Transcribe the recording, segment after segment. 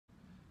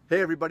Hey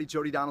everybody,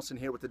 Jody Donaldson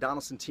here with the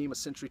Donaldson team of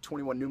Century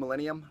 21 New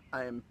Millennium.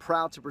 I am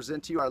proud to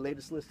present to you our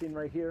latest listing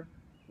right here,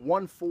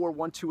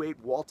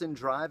 14128 Walton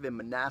Drive in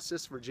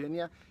Manassas,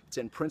 Virginia. It's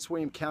in Prince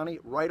William County,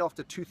 right off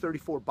the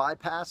 234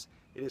 bypass.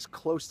 It is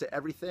close to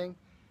everything.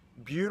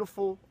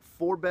 Beautiful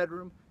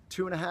 4-bedroom,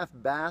 2.5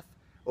 bath,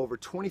 over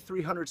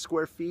 2,300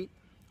 square feet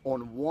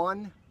on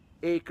 1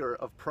 acre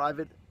of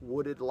private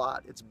wooded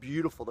lot. It's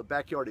beautiful. The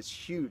backyard is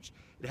huge.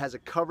 It has a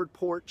covered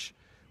porch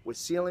with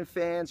ceiling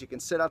fans. You can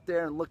sit out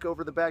there and look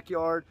over the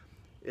backyard.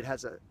 It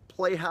has a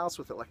playhouse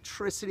with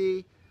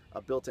electricity,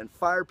 a built-in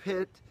fire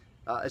pit.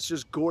 It's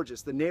just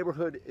gorgeous. The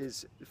neighborhood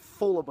is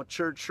full of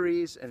mature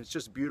trees and it's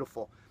just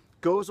beautiful.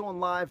 Goes on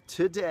live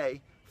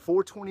today,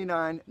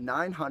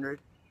 $429,900.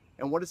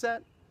 And what is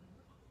that?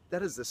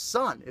 That is the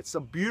sun. It's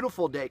a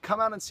beautiful day. Come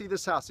out and see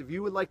this house. If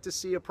you would like to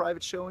see a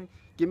private showing,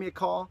 give me a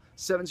call,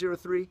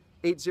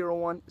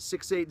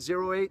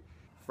 703-801-6808.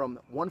 From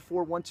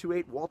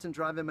 14128 Walton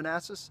Drive in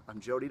Manassas, I'm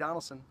Jody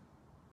Donaldson.